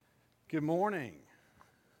Good morning.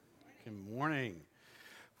 Good morning.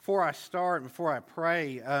 Before I start, before I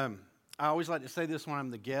pray, I always like to say this when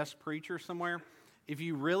I'm the guest preacher somewhere. If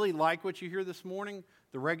you really like what you hear this morning,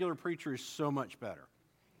 the regular preacher is so much better.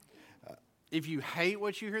 If you hate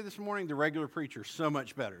what you hear this morning, the regular preacher is so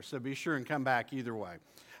much better. So be sure and come back either way.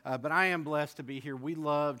 But I am blessed to be here. We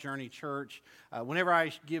love Journey Church. Whenever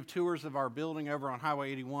I give tours of our building over on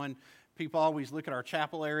Highway 81, people always look at our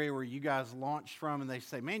chapel area where you guys launched from, and they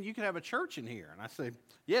say, man, you could have a church in here. And I say,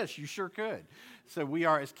 yes, you sure could. So we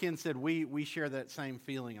are, as Ken said, we share that same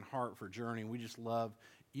feeling and heart for Journey. We just love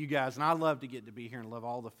you guys, and I love to get to be here and love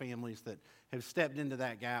all the families that have stepped into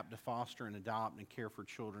that gap to foster and adopt and care for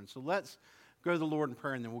children. So let's go to the Lord in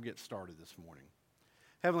prayer, and then we'll get started this morning.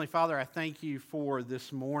 Heavenly Father, I thank you for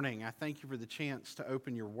this morning. I thank you for the chance to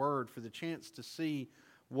open your word, for the chance to see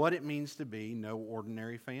what it means to be no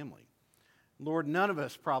ordinary family. Lord, none of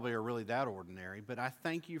us probably are really that ordinary, but I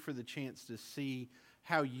thank you for the chance to see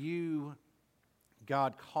how you,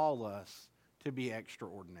 God, call us to be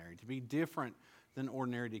extraordinary, to be different than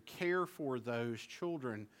ordinary, to care for those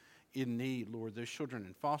children in need, Lord, those children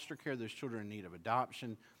in foster care, those children in need of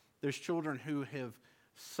adoption, those children who have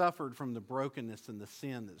suffered from the brokenness and the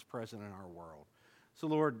sin that's present in our world. So,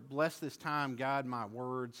 Lord, bless this time, guide my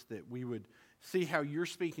words, that we would see how you're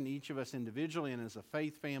speaking to each of us individually and as a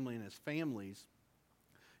faith family and as families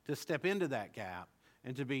to step into that gap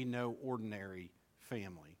and to be no ordinary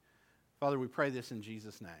family. Father, we pray this in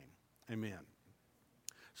Jesus' name. Amen.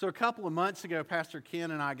 So a couple of months ago, Pastor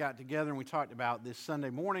Ken and I got together and we talked about this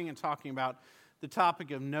Sunday morning and talking about the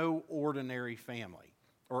topic of no ordinary family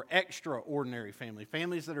or extraordinary family,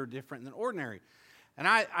 families that are different than ordinary. And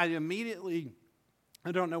I immediately,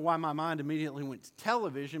 I don't know why my mind immediately went to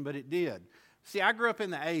television, but it did. See, I grew up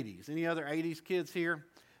in the 80s. Any other 80s kids here?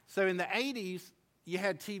 So in the 80s, you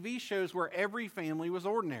had TV shows where every family was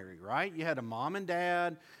ordinary, right? You had a mom and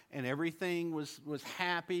dad, and everything was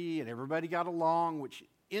happy, and everybody got along, which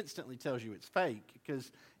instantly tells you it's fake,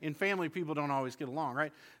 because in family, people don't always get along,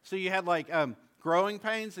 right? So you had like Growing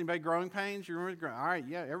Pains. Anybody Growing Pains? You remember? All right,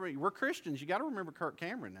 yeah, everybody. We're Christians. You got to remember Kirk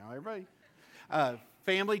Cameron now, everybody.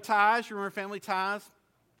 Family Ties. You remember Family Ties?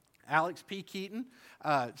 Alex P. Keaton.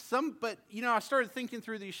 But I started thinking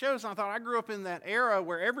through these shows, and I thought I grew up in that era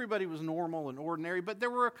where everybody was normal and ordinary, but there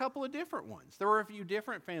were a couple of different ones. There were a few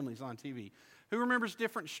different families on TV. Who remembers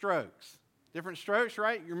Different Strokes? Different Strokes,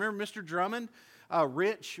 right? You remember Mr. Drummond? A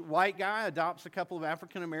rich white guy adopts a couple of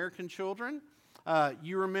African-American children.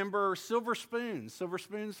 You remember Silver Spoons? Silver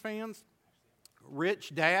Spoons fans?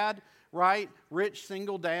 Rich dad, right? Rich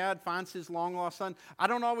single dad finds his long-lost son. I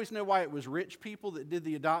don't always know why it was rich people that did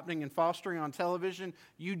the adopting and fostering on television.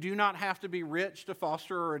 You do not have to be rich to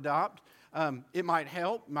foster or adopt. It might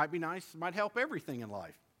help, might be nice, it might help everything in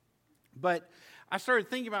life. But I started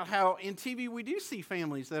thinking about how in TV we do see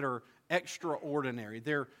families that are extraordinary.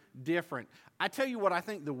 They're different. I tell you what I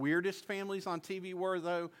think the weirdest families on TV were,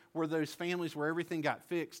 though, were those families where everything got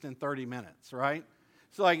fixed in 30 minutes, right?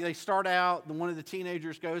 So like they start out, one of the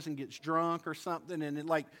teenagers goes and gets drunk or something, and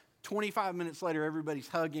like 25 minutes later, everybody's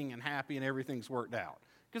hugging and happy and everything's worked out.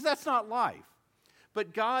 Because that's not life.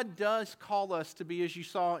 But God does call us to be, as you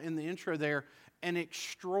saw in the intro there, an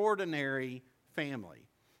extraordinary family.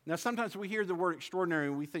 Now, sometimes we hear the word extraordinary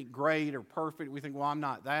and we think great or perfect. We think, well, I'm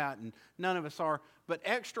not that, and none of us are. But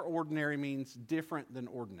extraordinary means different than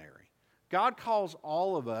ordinary. God calls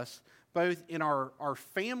all of us, both in our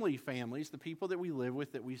families, the people that we live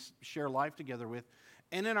with, that we share life together with,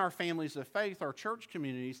 and in our families of faith, our church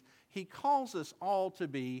communities, He calls us all to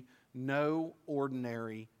be no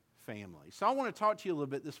ordinary family. So I want to talk to you a little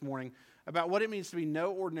bit this morning about what it means to be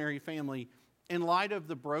no ordinary family in light of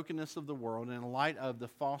the brokenness of the world and in light of the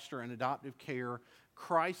foster and adoptive care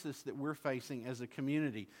crisis that we're facing as a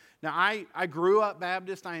community. Now, I grew up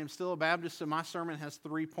Baptist. I am still a Baptist, so my sermon has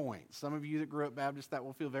 3 points. Some of you that grew up Baptist, that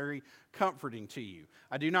will feel very comforting to you.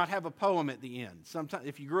 I do not have a poem at the end. Sometimes,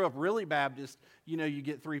 if you grew up really Baptist, you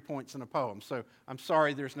get 3 points in a poem. So I'm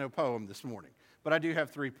sorry there's no poem this morning, but I do have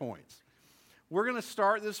 3 points. We're going to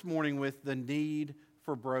start this morning with the need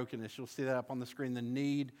for brokenness. You'll see that up on the screen, the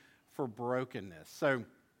need for brokenness. So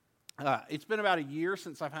it's been about a year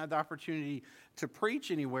since I've had the opportunity to preach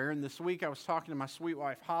anywhere, and this week I was talking to my sweet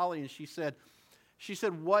wife Holly, and she said,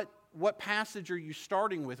 what passage are you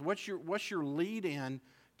starting with? What's your lead in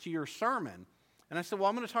to your sermon? And I said, well,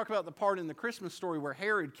 I'm going to talk about the part in the Christmas story where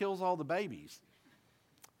Herod kills all the babies.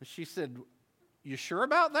 And she said, you sure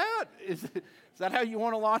about that? Is that how you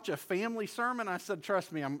want to launch a family sermon? I said,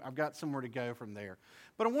 trust me, I've got somewhere to go from there.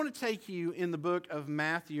 But I want to take you in the book of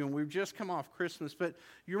Matthew, and we've just come off Christmas, but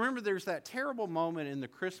you remember there's that terrible moment in the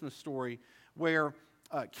Christmas story where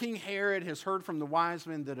King Herod has heard from the wise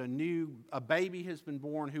men that a baby has been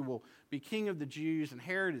born who will be king of the Jews, and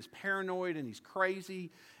Herod is paranoid and he's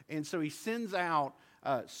crazy, and so he sends out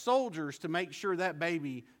soldiers to make sure that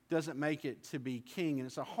baby doesn't make it to be king, and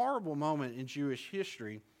it's a horrible moment in Jewish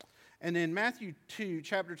history. And in Matthew 2,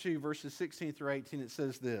 chapter 2, verses 16 through 18, it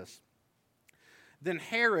says this: Then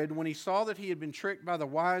Herod, when he saw that he had been tricked by the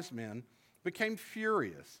wise men, became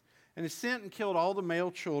furious, and he sent and killed all the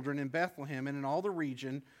male children in Bethlehem and in all the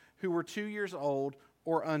region who were 2 years old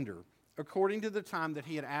or under, according to the time that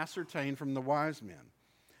he had ascertained from the wise men.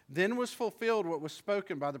 Then was fulfilled what was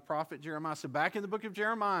spoken by the prophet Jeremiah. So back in the book of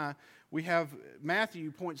Jeremiah, we have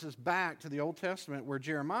Matthew points us back to the Old Testament where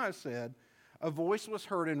Jeremiah said, a voice was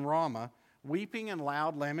heard in Ramah, weeping and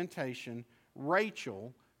loud lamentation.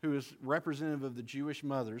 Rachel, who is representative of the Jewish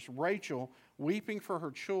mothers, Rachel, weeping for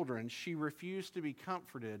her children, she refused to be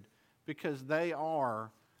comforted because they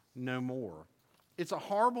are no more. It's a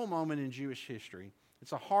horrible moment in Jewish history.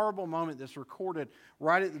 It's a horrible moment that's recorded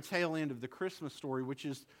right at the tail end of the Christmas story, which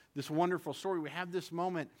is this wonderful story. We have this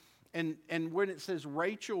moment, and when it says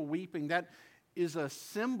Rachel weeping, that is a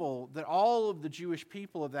symbol that all of the Jewish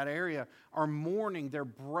people of that area are mourning. They're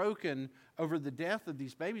broken over the death of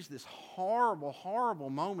these babies. This horrible, horrible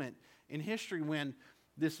moment in history when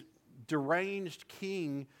this deranged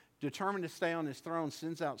king, determined to stay on his throne,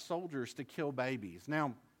 sends out soldiers to kill babies.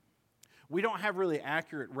 Now, we don't have really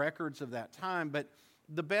accurate records of that time, but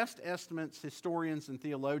the best estimates historians and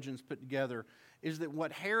theologians put together is that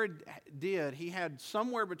what Herod did, he had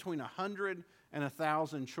somewhere between 100 and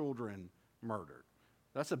 1,000 children murdered.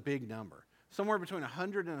 That's a big number. Somewhere between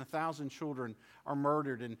 100 and 1,000 children are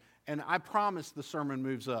murdered, and I promise the sermon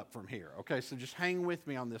moves up from here. Okay, so just hang with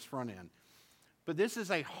me on this front end. But this is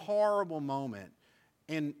a horrible moment,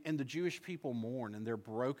 and the Jewish people mourn, and they're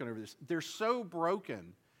broken over this. They're so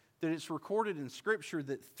broken that it's recorded in Scripture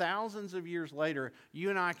that thousands of years later, you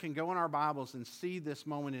and I can go in our Bibles and see this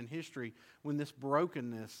moment in history when this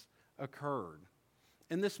brokenness occurred.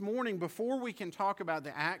 And this morning, before we can talk about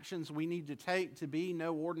the actions we need to take to be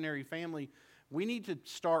no ordinary family, we need to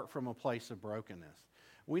start from a place of brokenness.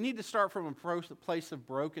 We need to start from a place of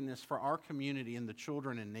brokenness for our community and the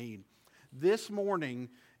children in need. This morning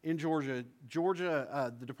in Georgia,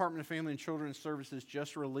 the Department of Family and Children's Services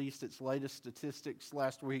just released its latest statistics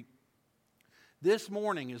last week. This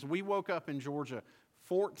morning, as we woke up in Georgia,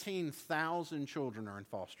 14,000 children are in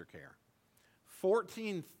foster care.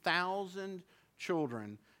 14,000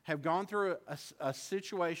 children have gone through a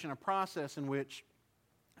situation, a process in which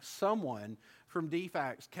someone from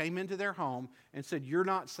DFACS came into their home and said, you're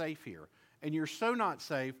not safe here. And you're so not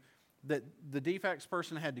safe that the DFACS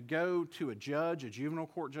person had to go to a judge, a juvenile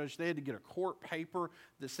court judge. They had to get a court paper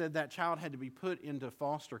that said that child had to be put into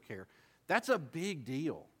foster care. That's a big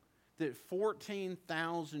deal, that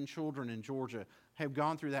 14,000 children in Georgia have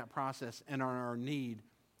gone through that process and are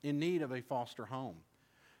in need of a foster home.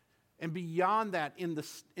 And beyond that, in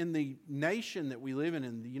the nation that we live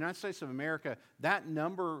in the United States of America, that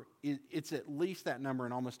number, it's at least that number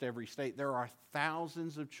in almost every state. There are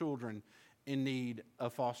thousands of children in need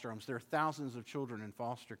of foster homes. There are thousands of children in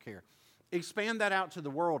foster care. Expand that out to the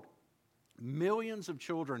world. Millions of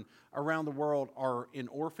children around the world are in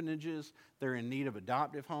orphanages. They're in need of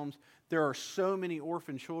adoptive homes. There are so many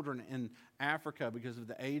orphan children in Africa because of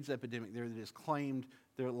the AIDS epidemic there that has claimed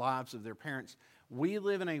the lives of their parents. We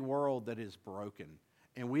live in a world that is broken,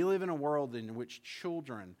 and we live in a world in which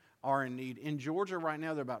children are in need. In Georgia right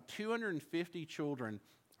now, there are about 250 children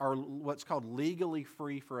are what's called legally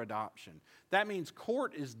free for adoption. That means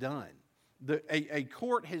court is done. A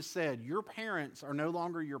court has said your parents are no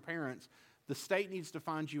longer your parents. The state needs to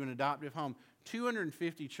find you an adoptive home.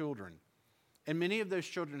 250 children. And many of those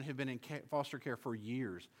children have been in foster care for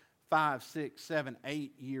years. 5, 6, 7,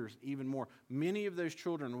 8 years, even more. Many of those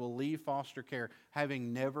children will leave foster care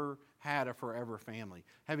having never had a forever family,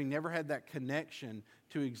 having never had that connection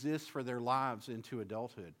to exist for their lives into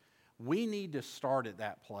adulthood. We need to start at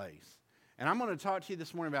that place. And I'm going to talk to you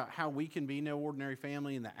this morning about how we can be no ordinary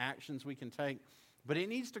family and the actions we can take. But it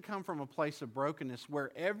needs to come from a place of brokenness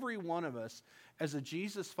where every one of us, as a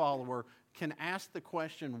Jesus follower, can ask the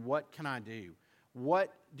question, what can I do?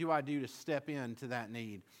 What do I do to step into that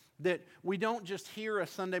need? That we don't just hear a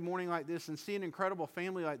Sunday morning like this and see an incredible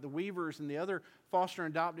family like the Weavers and the other foster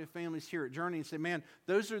and adoptive families here at Journey and say, man,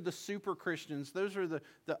 those are the super Christians. Those are the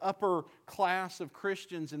upper class of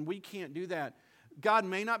Christians, and we can't do that. God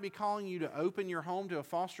may not be calling you to open your home to a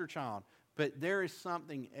foster child, but there is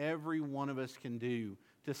something every one of us can do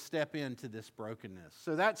to step into this brokenness.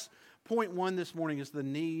 So that's point one this morning, is the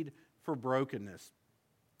need for brokenness.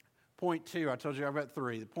 Point two, I told you I've got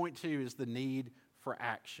three. The point two is the need for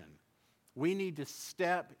action. We need to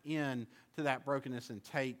step in to that brokenness and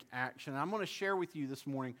take action. I'm going to share with you this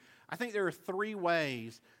morning, I think there are 3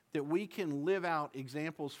 ways that we can live out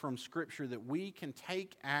examples from Scripture that we can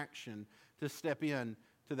take action to step in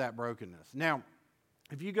to that brokenness. Now,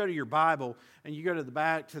 if you go to your Bible and you go to the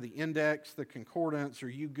back to the index, the concordance, or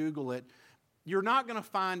you Google it, you're not going to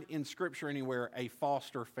find in Scripture anywhere a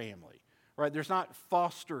foster family, right? There's not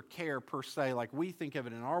foster care per se like we think of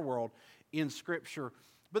it in our world in Scripture.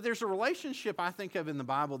 But there's a relationship I think of in the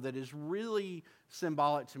Bible that is really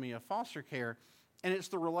symbolic to me of foster care, and it's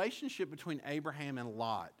the relationship between Abraham and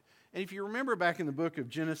Lot. And if you remember back in the book of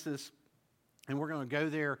Genesis, and we're going to go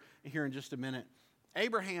there here in just a minute,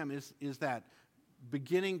 Abraham is that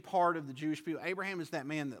beginning part of the Jewish people. Abraham is that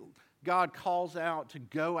man that God calls out to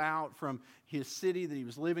go out from his city that he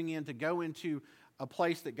was living in, to go into a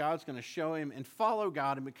place that God's going to show him and follow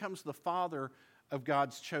God, and becomes the father of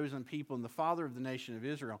God's chosen people and the father of the nation of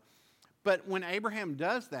Israel. But when Abraham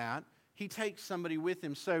does that, he takes somebody with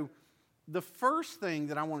him. So the first thing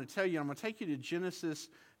that I want to tell you, I'm going to take you to Genesis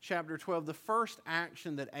chapter 12. The first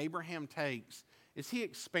action that Abraham takes is he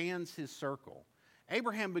expands his circle.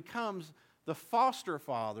 Abraham becomes the foster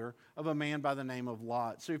father of a man by the name of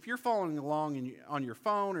Lot. So if you're following along on your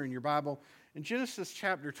phone or in your Bible, in Genesis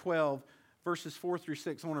chapter 12, verses 4 through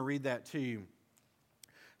 6, I want to read that to you.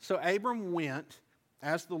 So Abram went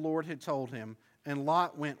as the Lord had told him, and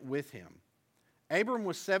Lot went with him. Abram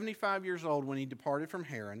was 75 years old when he departed from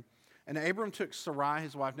Haran, and Abram took Sarai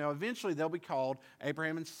his wife. Now eventually they'll be called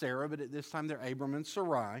Abraham and Sarah, but at this time they're Abram and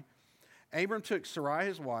Sarai. Abram took Sarai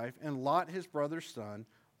his wife, and Lot his brother's son,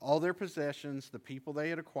 all their possessions, the people they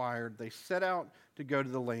had acquired. They set out to go to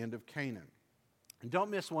the land of Canaan. And don't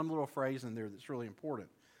miss one little phrase in there that's really important.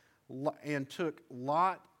 And took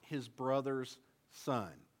Lot his brother's son.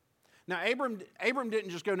 Now, Abram didn't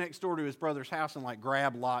just go next door to his brother's house and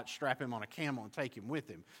grab Lot, strap him on a camel, and take him with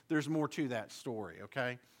him. There's more to that story,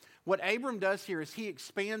 okay? What Abram does here is he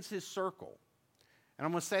expands his circle. And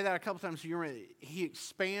I'm going to say that a couple times so you remember. He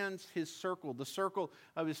expands his circle, the circle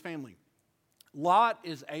of his family. Lot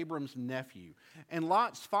is Abram's nephew. And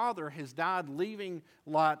Lot's father has died, leaving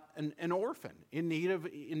Lot an orphan in need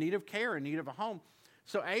of care, in need of a home.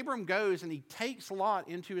 So Abram goes and he takes Lot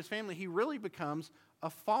into his family. He really becomes a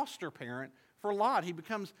foster parent for Lot. He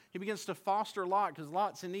begins to foster Lot because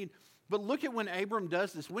Lot's in need. But look at when Abram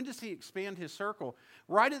does this. When does he expand his circle?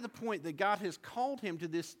 Right at the point that God has called him to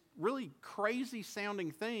this really crazy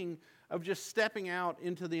sounding thing of just stepping out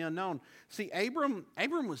into the unknown. See, Abram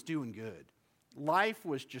was doing good. Life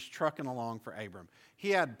was just trucking along for Abram. He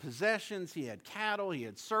had possessions, he had cattle, he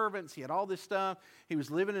had servants, he had all this stuff. He was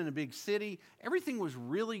living in a big city. Everything was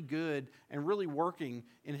really good and really working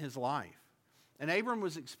in his life. And Abram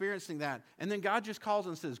was experiencing that. And then God just calls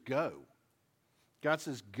and says, go. God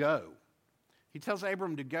says, go. He tells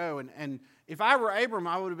Abram to go. And if I were Abram,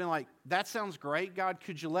 I would have been like, that sounds great, God.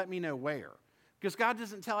 Could you let me know where? Because God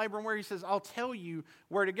doesn't tell Abram where. He says, I'll tell you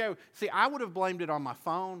where to go. See, I would have blamed it on my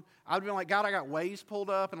phone. I would have been like, God, I got Waze pulled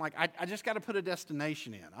up, and I just got to put a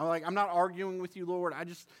destination in. I'm not arguing with you, Lord.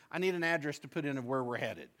 I need an address to put in of where we're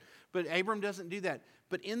headed. But Abram doesn't do that.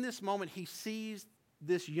 But in this moment, he sees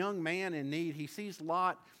this young man in need. He sees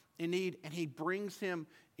Lot in need, and he brings him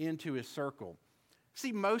into his circle.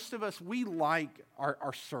 See, most of us, we like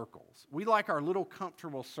our circles. We like our little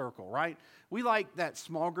comfortable circle, right? We like that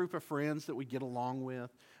small group of friends that we get along with.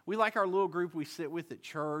 We like our little group we sit with at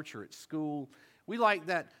church or at school. We like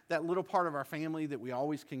that little part of our family that we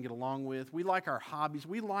always can get along with. We like our hobbies.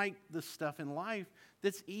 We like the stuff in life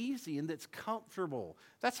that's easy and that's comfortable.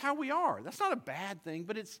 That's how we are. That's not a bad thing,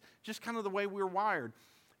 but it's just kind of the way we're wired.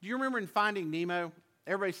 Do you remember in Finding Nemo?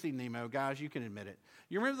 Everybody's seen Nemo, guys. You can admit it.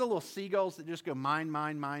 You remember the little seagulls that just go mine,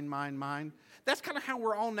 mine, mine, mine, mine? That's kind of how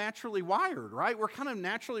we're all naturally wired, right? We're kind of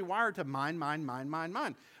naturally wired to mine, mine, mine, mine,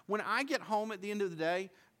 mine. When I get home at the end of the day,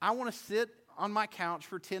 I want to sit on my couch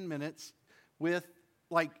for 10 minutes with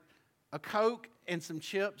a Coke and some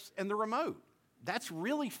chips and the remote. That's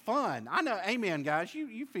really fun. I know, amen, guys.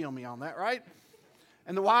 You feel me on that, right?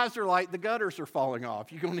 And the wives are like, the gutters are falling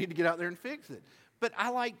off. You're going to need to get out there and fix it. But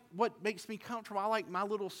I like what makes me comfortable. I like my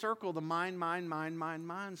little circle, the mine, mine, mine, mine,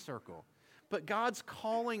 mine circle. But God's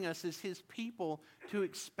calling us as His people to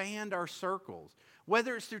expand our circles,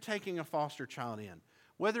 whether it's through taking a foster child in,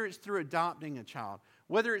 whether it's through adopting a child,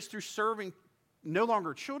 whether it's through serving no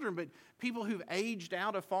longer children, but people who've aged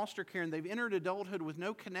out of foster care and they've entered adulthood with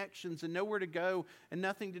no connections and nowhere to go and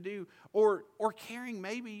nothing to do, or caring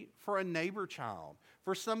maybe for a neighbor child,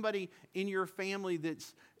 for somebody in your family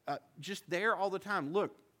that's just there all the time.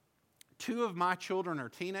 Look, 2 of my children are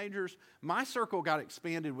teenagers. My circle got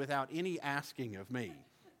expanded without any asking of me,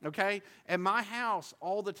 okay? At my house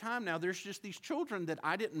all the time now, there's just these children that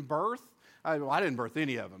I didn't birth. I didn't birth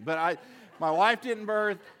any of them, but my wife didn't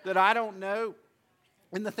birth, that I don't know.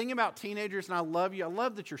 And the thing about teenagers, and I love you, I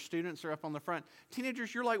love that your students are up on the front.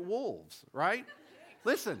 Teenagers, you're like wolves, right?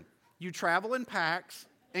 Listen, you travel in packs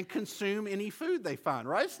and consume any food they find,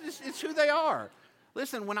 right? It's who they are.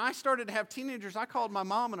 Listen, when I started to have teenagers, I called my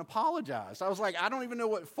mom and apologized. I was like, I don't even know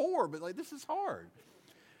what for, but like, this is hard.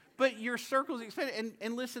 But your circle's expanded.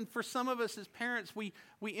 And listen, for some of us as parents, we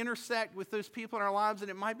intersect with those people in our lives, and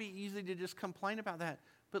it might be easy to just complain about that.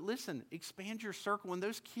 But listen, expand your circle. When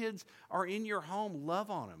those kids are in your home, love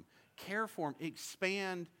on them, care for them,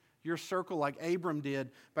 expand your circle like Abram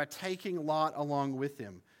did by taking Lot along with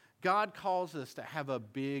him. God calls us to have a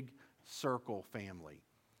big circle family.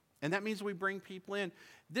 And that means we bring people in.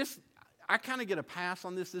 I kind of get a pass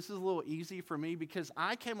on this. This is a little easy for me because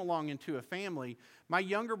I came along into a family. My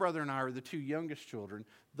younger brother and I are the 2 youngest children.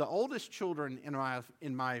 The oldest children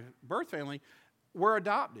in my birth family were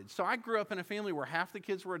adopted. So I grew up in a family where half the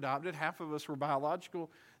kids were adopted, half of us were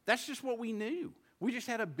biological. That's just what we knew. We just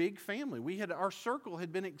had a big family. Our circle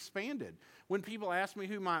had been expanded. When people asked me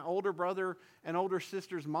who my older brother and older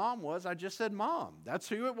sister's mom was, I just said mom. That's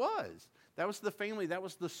who it was. That was the family. That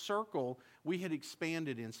was the circle we had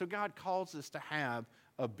expanded in. So God calls us to have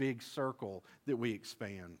a big circle that we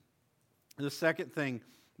expand. The second thing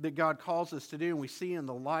that God calls us to do, and we see in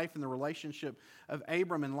the life and the relationship of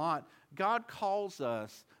Abram and Lot, God calls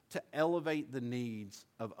us to elevate the needs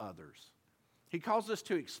of others. He calls us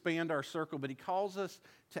to expand our circle, but he calls us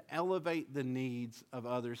to elevate the needs of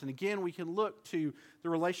others. And again, we can look to the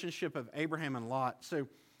relationship of Abraham and Lot. So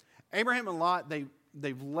Abraham and Lot,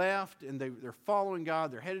 they've left and they're following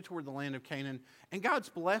God. They're headed toward the land of Canaan, and God's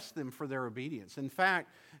blessed them for their obedience. In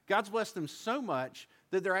fact, God's blessed them so much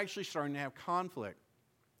that they're actually starting to have conflict.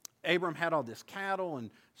 Abram had all this cattle and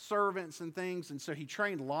servants and things, and so he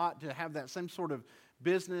trained Lot to have that same sort of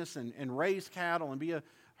business and raise cattle and be a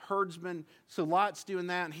herdsman. So Lot's doing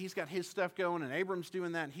that, and he's got his stuff going, and Abram's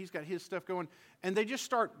doing that, and he's got his stuff going, and they just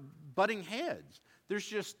start butting heads.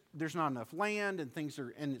 There's not enough land,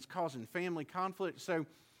 and it's causing family conflict. So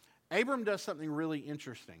Abram does something really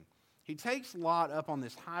interesting. He takes Lot up on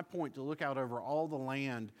this high point to look out over all the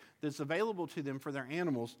land that's available to them for their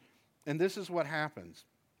animals, and this is what happens.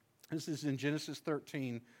 This is in Genesis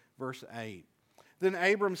 13, verse 8. Then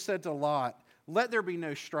Abram said to Lot, "Let there be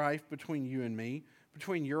no strife between you and me,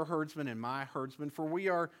 between your herdsmen and my herdsmen, for we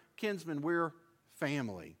are kinsmen, we're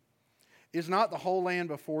family. Is not the whole land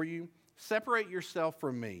before you? Separate yourself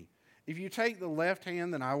from me. If you take the left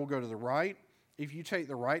hand, then I will go to the right. If you take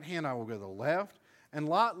the right hand, I will go to the left." And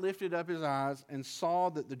Lot lifted up his eyes and saw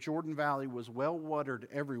that the Jordan Valley was well watered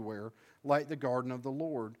everywhere, like the garden of the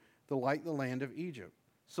Lord, like the land of Egypt.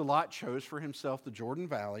 So Lot chose for himself the Jordan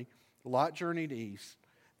Valley. Lot journeyed east.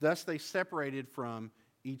 Thus they separated from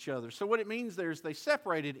each other. So what it means there is they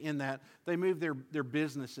separated in that they moved their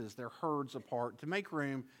businesses, their herds apart to make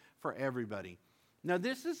room for everybody. Now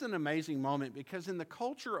this is an amazing moment because in the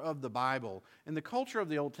culture of the Bible, in the culture of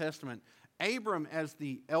the Old Testament, Abram as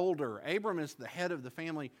the elder, Abram as the head of the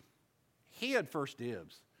family, he had first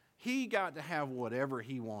dibs. He got to have whatever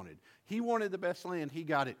he wanted. He wanted the best land, he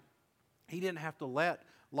got it. He didn't have to let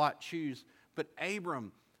Lot choose. But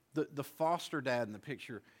Abram, the foster dad in the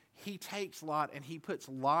picture, he takes Lot and he puts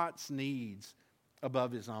Lot's needs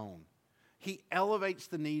above his own. He elevates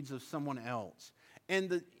the needs of someone else. And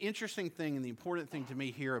the interesting thing and the important thing to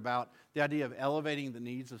me here about the idea of elevating the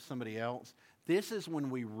needs of somebody else, this is when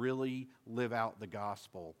we really live out the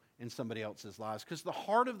gospel in somebody else's lives. Because the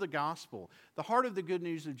heart of the gospel, the heart of the good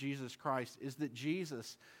news of Jesus Christ is that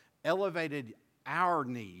Jesus elevated our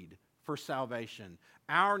need for salvation,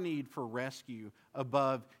 our need for rescue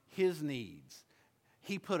above his needs.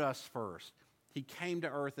 He put us first. He came to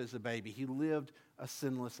earth as a baby. He lived a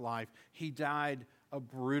sinless life. He died a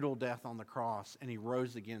brutal death on the cross, and he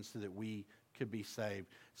rose again so that we could be saved.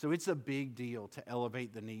 So it's a big deal to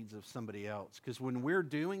elevate the needs of somebody else, because when we're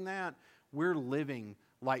doing that, we're living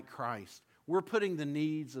like Christ. We're putting the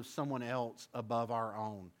needs of someone else above our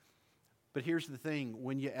own. But here's the thing,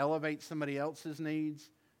 when you elevate somebody else's needs,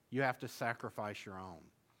 you have to sacrifice your own.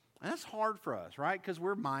 And that's hard for us, right? Because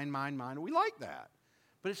we're mine. We like that.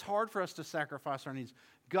 But it's hard for us to sacrifice our needs.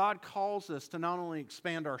 God calls us to not only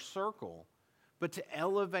expand our circle, but to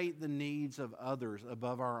elevate the needs of others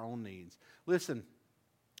above our own needs. Listen,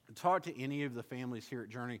 talk to any of the families here at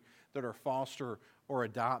Journey that are foster or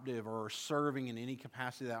adoptive or are serving in any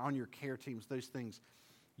capacity that on your care teams, those things.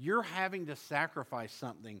 you're having to sacrifice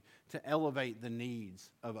something to elevate the needs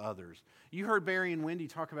of others. You heard Barry and Wendy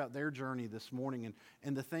talk about their journey this morning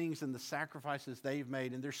and the things and the sacrifices they've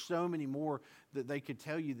made. And there's so many more that they could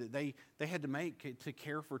tell you that they had to make to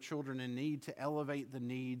care for children in need, to elevate the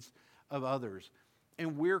needs of others.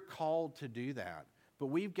 And we're called to do that. But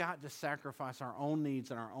we've got to sacrifice our own needs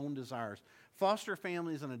and our own desires. Foster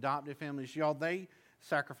families and adoptive families, y'all, they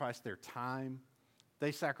sacrifice their time.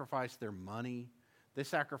 They sacrifice their money. They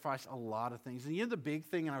sacrifice a lot of things. And you know the big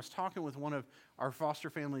thing, and I was talking with one of our foster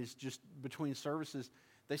families just between services,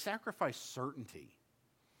 they sacrifice certainty.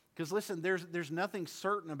 Because listen, there's nothing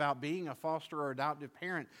certain about being a foster or adoptive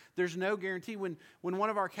parent. There's no guarantee. When one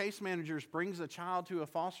of our case managers brings a child to a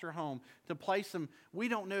foster home to place them, we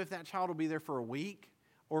don't know if that child will be there for a week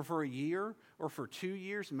or for a year or for 2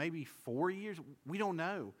 years, maybe 4 years. We don't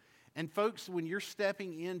know. And folks, when you're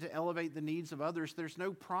stepping in to elevate the needs of others, there's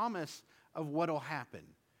no promise of what will happen.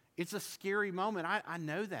 It's a scary moment. I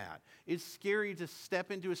know that. It's scary to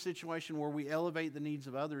step into a situation where we elevate the needs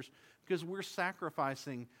of others because we're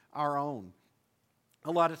sacrificing our own.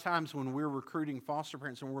 A lot of times when we're recruiting foster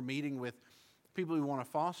parents and we're meeting with people who want to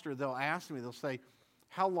foster, they'll ask me, they'll say,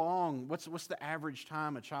 how long, what's the average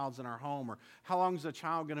time a child's in our home? Or how long is a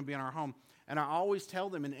child going to be in our home? And I always tell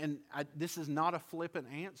them, this is not a flippant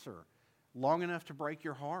answer, long enough to break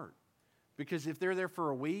your heart. Because if they're there for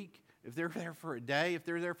a week, if they're there for a day, if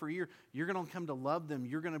they're there for a year, you're going to come to love them.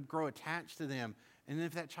 You're going to grow attached to them. And then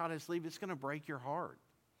if that child has to leave, it's going to break your heart.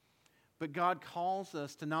 But God calls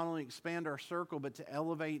us to not only expand our circle, but to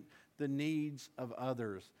elevate the needs of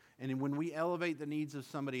others. And when we elevate the needs of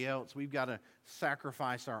somebody else, we've got to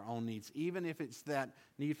sacrifice our own needs. Even if it's that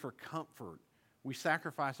need for comfort, we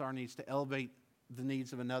sacrifice our needs to elevate the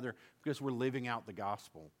needs of another because we're living out the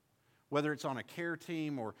gospel. Whether it's on a care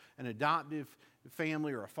team or an adoptive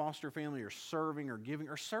family or a foster family or serving or giving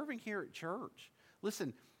or serving here at church.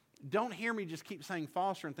 Listen, don't hear me just keep saying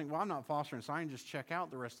foster and think, well, I'm not fostering, so I can just check out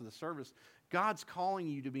the rest of the service. God's calling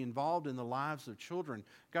you to be involved in the lives of children.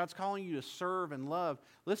 God's calling you to serve and love.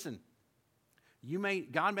 Listen,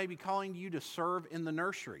 God may be calling you to serve in the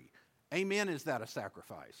nursery. Amen, is that a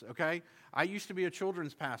sacrifice, okay? I used to be a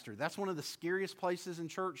children's pastor. That's one of the scariest places in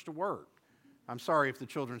church to work. I'm sorry if the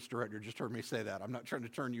children's director just heard me say that. I'm not trying to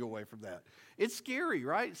turn you away from that. It's scary,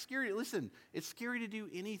 right? It's scary. Listen, it's scary to do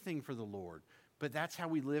anything for the Lord. But that's how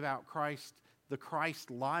we live out the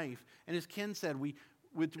Christ life. And as Ken said,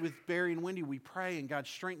 with Barry and Wendy, we pray and God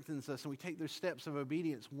strengthens us and we take those steps of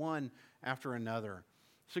obedience one after another.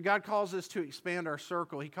 So God calls us to expand our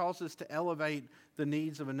circle. He calls us to elevate the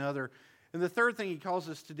needs of another. And the third thing He calls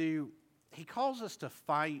us to do, He calls us to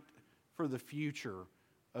fight for the future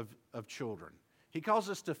of children. He calls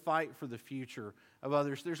us to fight for the future of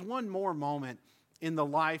others. There's one more moment in the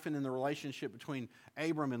life and in the relationship between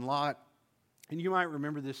Abram and Lot. And you might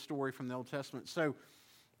remember this story from the Old Testament. So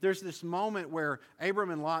there's this moment where Abram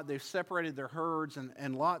and Lot, they've separated their herds,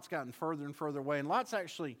 and Lot's gotten further and further away. And Lot's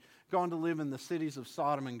actually gone to live in the cities of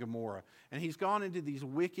Sodom and Gomorrah. And he's gone into these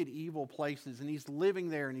wicked, evil places, and he's living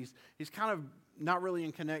there, and he's kind of not really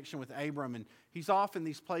in connection with Abram. And he's off in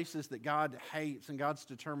these places that God hates and God's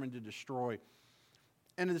determined to destroy.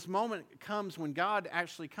 And this moment comes when God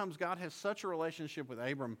actually comes. God has such a relationship with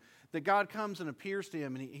Abram that God comes and appears to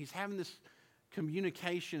him, and he's having this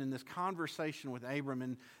communication and this conversation with Abram.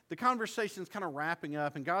 And the conversation's kind of wrapping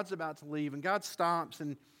up, and God's about to leave, and God stops,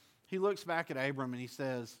 and He looks back at Abram, and He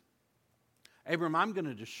says, Abram, I'm going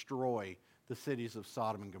to destroy the cities of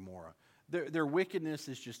Sodom and Gomorrah. Their wickedness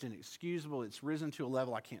is just inexcusable. It's risen to a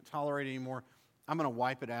level I can't tolerate anymore. I'm going to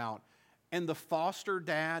wipe it out. And the foster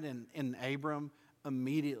dad in Abram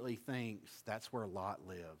immediately thinks, that's where Lot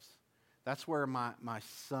lives. That's where my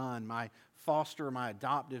son, my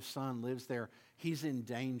adoptive son lives there. He's in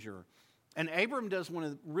danger. And Abram does one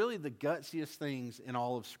of really the gutsiest things in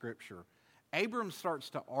all of Scripture. Abram starts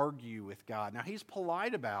to argue with God. Now, he's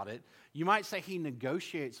polite about it. You might say he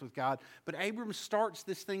negotiates with God, but Abram starts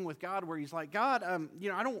this thing with God where he's like, God, I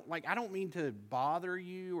don't mean to bother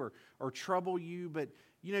you or trouble you, but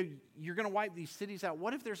you're going to wipe these cities out.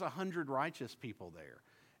 What if there's 100 righteous people there?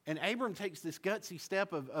 And Abram takes this gutsy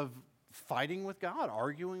step of fighting with God,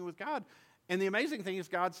 arguing with God. And the amazing thing is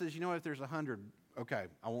God says, if there's 100, okay,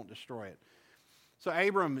 I won't destroy it. So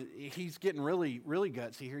Abram, he's getting really, really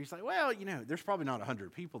gutsy here. He's like, well, there's probably not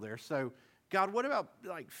 100 people there. So God, what about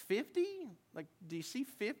 50? Do you see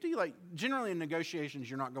 50? Generally in negotiations,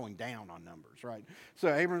 you're not going down on numbers, right?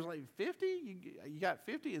 So Abram's like, 50? You got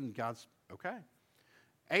 50? And God's, okay.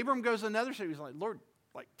 Abram goes another step. He's like, Lord,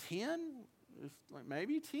 10?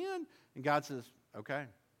 Maybe 10? And God says, okay.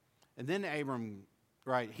 And then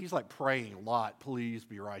right? He's like praying, Lot, please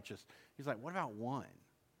be righteous. He's like, what about one?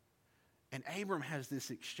 And Abram has this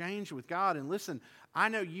exchange with God. And listen, I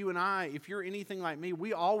know you and I, if you're anything like me,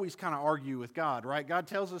 we always kind of argue with God, right? God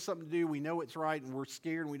tells us something to do, we know it's right, and we're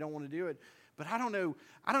scared and we don't want to do it. But I don't know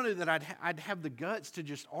that I'd have the guts to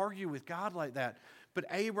just argue with God like that. But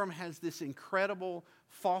Abram has this incredible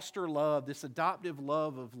foster love, this adoptive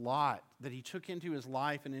love of Lot that he took into his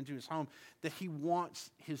life and into his home, that he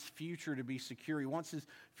wants his future to be secure. He wants his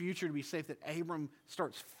future to be safe, that Abram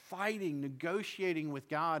starts fighting, negotiating with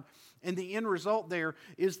God. And the end result there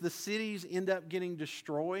is the cities end up getting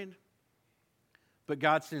destroyed, but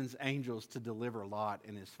God sends angels to deliver Lot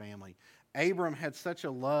and his family. Abram had such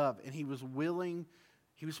a love, and he was willing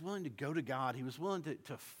to go to God. He was willing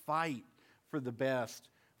to fight for the best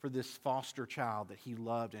for this foster child that he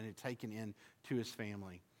loved and had taken into his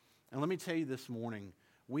family. And let me tell you this morning,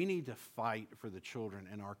 we need to fight for the children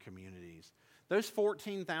in our communities. Those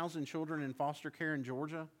 14,000 children in foster care in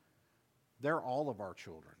Georgia, they're all of our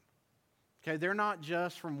children. Okay, they're not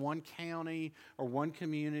just from one county or one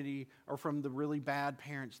community or from the really bad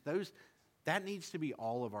parents. That needs to be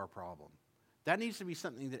all of our problem. That needs to be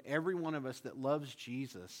something that every one of us that loves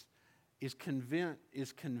Jesus is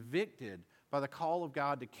convicted by the call of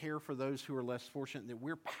God to care for those who are less fortunate, that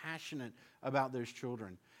we're passionate about those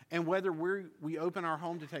children. And whether we open our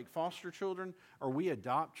home to take foster children, or we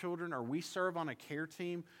adopt children, or we serve on a care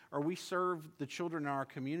team, or we serve the children in our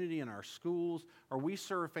community, in our schools, or we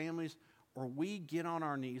serve families, or we get on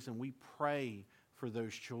our knees and we pray for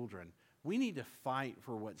those children, we need to fight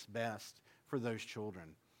for what's best for those children.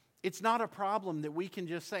 It's not a problem that we can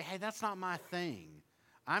just say, hey, that's not my thing.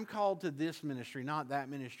 I'm called to this ministry, not that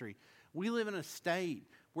ministry. We live in a state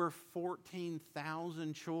where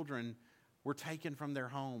 14,000 children were taken from their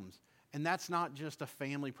homes. And that's not just a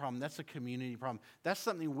family problem. That's a community problem. That's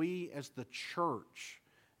something we as the church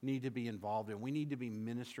need to be involved in. We need to be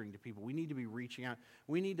ministering to people. We need to be reaching out.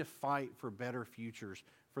 We need to fight for better futures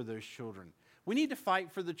for those children. We need to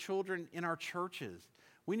fight for the children in our churches.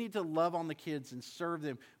 We need to love on the kids and serve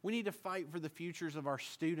them. We need to fight for the futures of our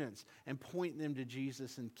students and point them to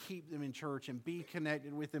Jesus and keep them in church and be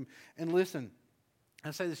connected with them. And listen,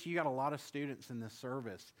 I say this, you got a lot of students in this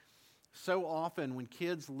service. So often when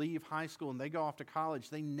kids leave high school and they go off to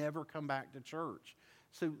college, they never come back to church.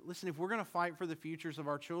 So listen, if we're going to fight for the futures of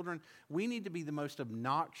our children, we need to be the most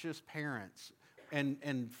obnoxious parents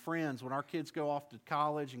and friends when our kids go off to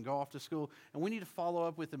college and go off to school, and we need to follow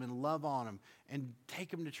up with them and love on them and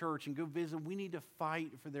take them to church and go visit. We need to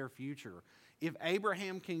fight for their future. If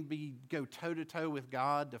Abraham can go toe-to-toe with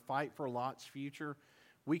God to fight for Lot's future,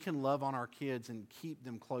 we can love on our kids and keep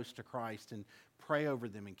them close to Christ and pray over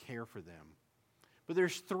them and care for them. But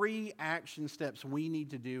there's 3 action steps we need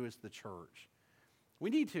to do as the church. We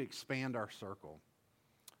need to expand our circle.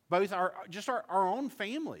 Both our own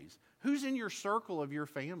families. Who's in your circle of your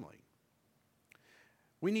family?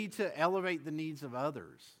 We need to elevate the needs of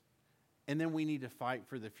others. And then we need to fight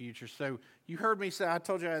for the future. So you heard me say, I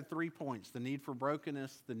told you I had 3 points. The need for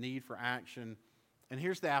brokenness, the need for action. And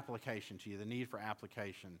here's the application to you, the need for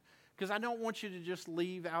application. Because I don't want you to just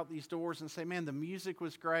leave out these doors and say, man, the music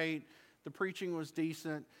was great. The preaching was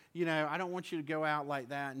decent. I don't want you to go out like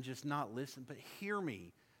that and just not listen. But hear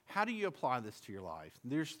me. How do you apply this to your life?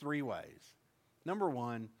 There's 3 ways. Number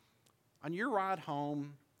 1, on your ride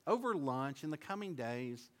home, over lunch, in the coming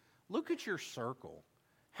days, look at your circle.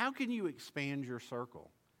 How can you expand your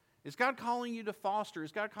circle? Is God calling you to foster?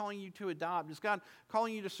 Is God calling you to adopt? Is God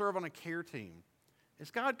calling you to serve on a care team?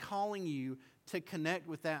 Is God calling you to connect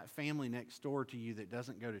with that family next door to you that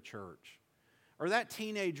doesn't go to church? Or that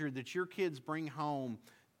teenager that your kids bring home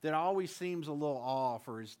that always seems a little off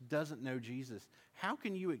or doesn't know Jesus? How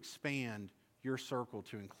can you expand your circle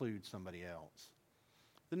to include somebody else?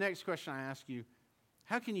 The next question I ask you,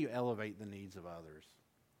 how can you elevate the needs of others?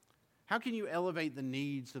 How can you elevate the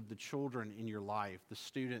needs of the children in your life, the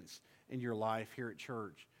students in your life here at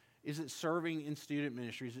church? Is it serving in student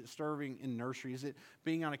ministry? Is it serving in nursery? Is it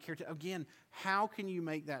being on a care team? Again, how can you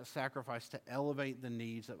make that sacrifice to elevate the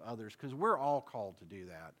needs of others? Because we're all called to do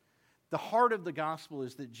that. The heart of the gospel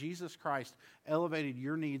is that Jesus Christ elevated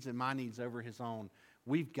your needs and my needs over his own.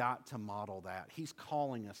 We've got to model that. He's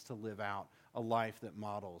calling us to live out a life that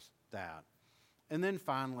models that. And then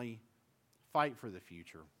finally, fight for the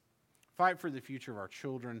future. Fight for the future of our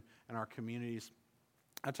children and our communities.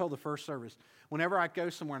 I told the first service, whenever I go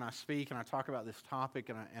somewhere and I speak and I talk about this topic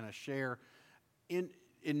and I share, it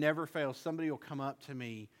never fails. Somebody will come up to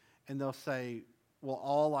me and they'll say, well,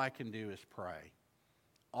 all I can do is pray.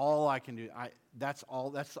 All I can do, that's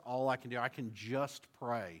all I can do. I can just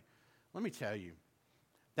pray. Let me tell you,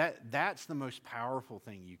 That's the most powerful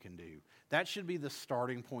thing you can do. That should be the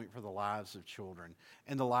starting point for the lives of children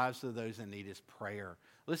and the lives of those in need is prayer.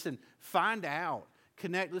 Listen, find out,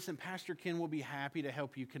 connect. Listen, Pastor Ken will be happy to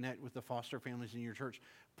help you connect with the foster families in your church.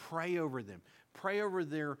 Pray over them. Pray over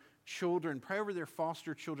their children. Pray over their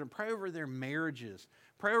foster children. Pray over their marriages.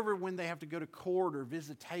 Pray over when they have to go to court or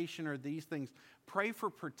visitation or these things. Pray for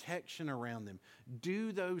protection around them.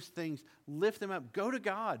 Do those things. Lift them up. Go to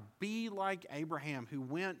God. Be like Abraham, who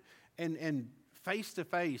went and face to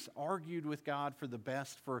face argued with God for the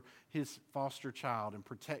best for his foster child and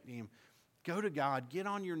protecting him. Go to God. Get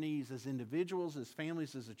on your knees as individuals, as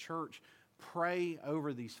families, as a church. Pray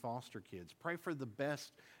over these foster kids. Pray for the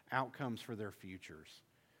best outcomes for their futures.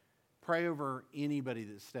 Pray over anybody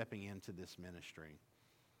that's stepping into this ministry.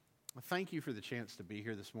 Thank you for the chance to be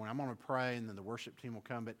here this morning. I'm going to pray and then the worship team will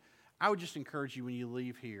come. But I would just encourage you when you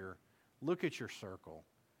leave here, look at your circle.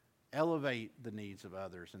 Elevate the needs of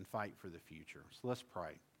others and fight for the future. So let's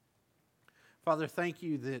pray. Father, thank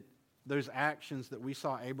you that those actions that we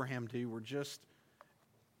saw Abraham do were just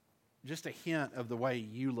a hint of the way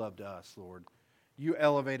you loved us, Lord. You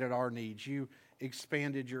elevated our needs. You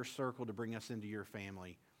expanded your circle to bring us into your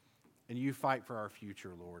family. And you fight for our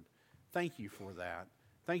future, Lord. Thank you for that.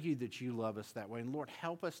 Thank you that you love us that way. And Lord,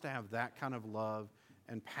 help us to have that kind of love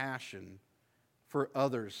and passion for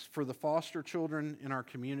others, for the foster children in our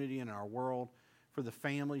community and our world, for the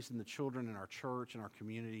families and the children in our church and our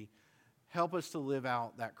community. Help us to live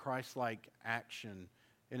out that Christ-like action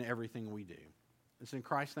in everything we do. It's in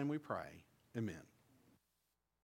Christ's name we pray. Amen.